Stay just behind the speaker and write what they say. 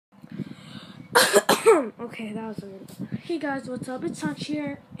Okay, that was weird. Hey guys, what's up? It's Sanch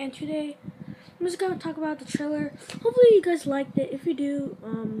here, and today I'm just gonna talk about the trailer. Hopefully you guys liked it. If you do,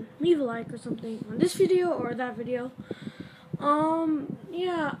 leave a like or something on this video or that video.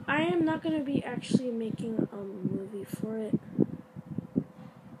 Yeah, I am not gonna be actually making a movie for it.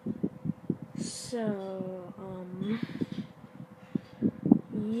 So,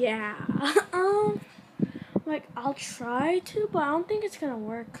 yeah. Like, I'll try to, but I don't think it's gonna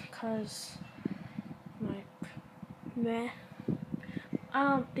work, cause, like, meh. I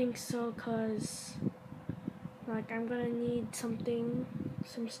don't think so, cause like I'm gonna need some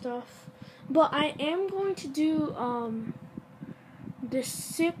stuff. But I am going to do this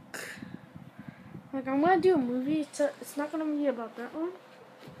sick. Like I'm gonna do a movie. It's not gonna be about that one.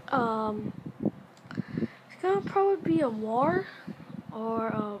 It's gonna probably be a war,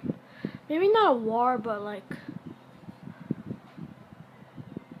 or maybe not a war, but like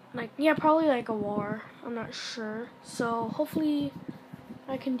yeah, probably like a war. I'm not sure. So hopefully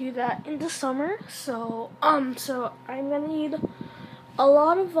I can do that in the summer. So I'm gonna need a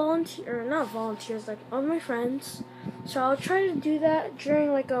lot of not volunteers, like all my friends. So I'll try to do that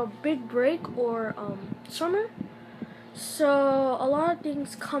during like a big break or summer. So a lot of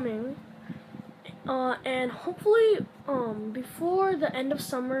things coming, and hopefully before the end of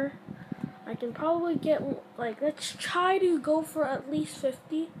summer, I can probably get let's try to go for at least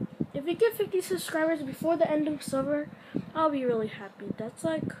 50. If we get 50 subscribers before the end of summer, I'll be really happy. That's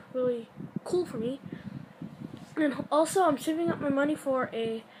like really cool for me. And also, I'm saving up my money for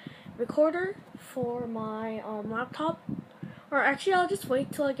a recorder for my laptop. Or actually, I'll just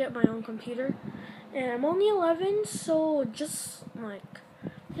wait till I get my own computer. And I'm only 11, so just like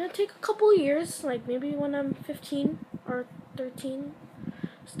it's gonna take a couple of years. Like maybe when I'm 15 or 13,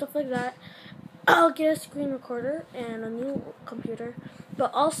 stuff like that. I'll get a screen recorder and a new computer.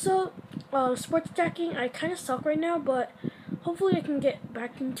 But also, sports jacking, I kind of suck right now, but hopefully I can get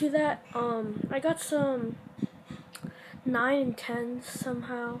back into that. I got some 9 and 10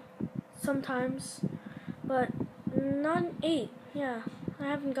 sometimes, but not an 8. Yeah, I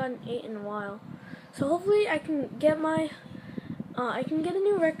haven't gotten 8 in a while. So hopefully I can get I can get a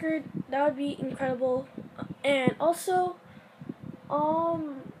new record. That would be incredible. And also,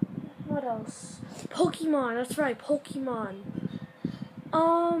 what else? Pokemon. That's right, Pokemon.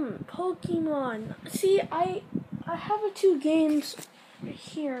 Pokemon. See, I have 2 games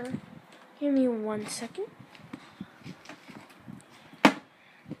here. Give me 1 second.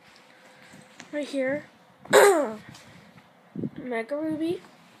 Right here. Mega Ruby,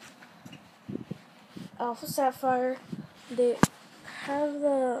 Alpha Sapphire. They have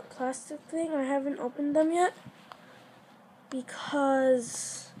the plastic thing. I haven't opened them yet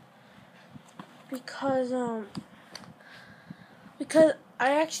because I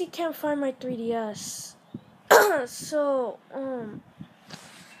actually can't find my 3DS. So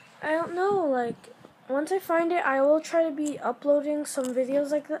I don't know, like once I find it, I will try to be uploading some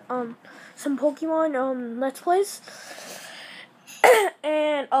videos like that, some Pokemon Let's Plays.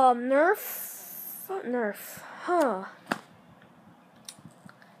 And Nerf, huh?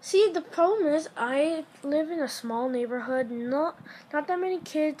 See, the problem is I live in a small neighborhood. Not that many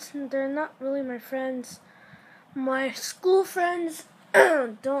kids. They're not really my friends. My school friends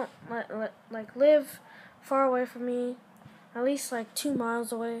don't live far away from me, at least like 2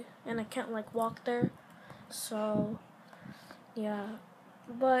 miles away, and I can't like walk there. So yeah,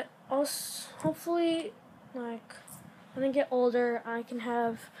 but also hopefully like when I get older, I can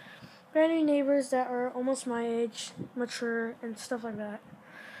have brand new neighbors that are almost my age, mature, and stuff like that.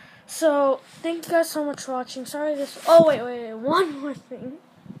 So thank you guys so much for watching. Sorry this. Oh wait, one more thing.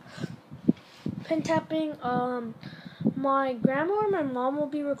 Pen tapping. My grandma or my mom will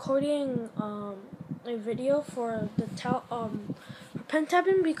be recording a video for the pen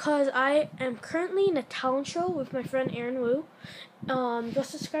tapping because I am currently in a talent show with my friend Aaron Wu. Go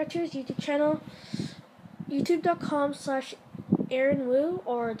subscribe to his YouTube channel, youtube.com/Aaron Wu,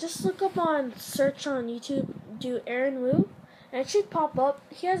 or just look up search on YouTube, do Aaron Wu, and it should pop up.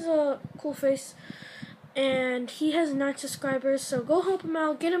 He has a cool face, and he has 9 subscribers, so go help him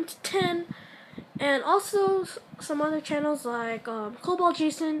out, get him to 10. And also some other channels like Cobalt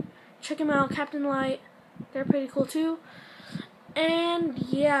Jason, check him out, Captain Light, they're pretty cool too. And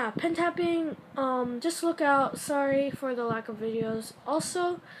yeah, pen tapping, just look out. Sorry for the lack of videos.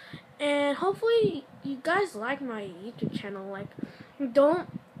 Also, and hopefully you guys like my YouTube channel. Like, don't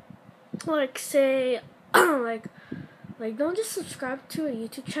say don't just subscribe to a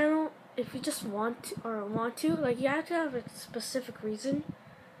YouTube channel if you just want to. Like, you have to have a specific reason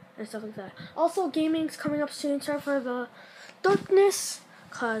and stuff like that. Also, gaming's coming up soon. Sorry for the darkness,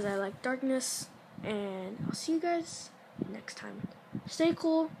 cause I like darkness. and I'll see you guys next time. Stay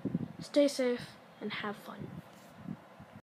cool, stay safe, and have fun.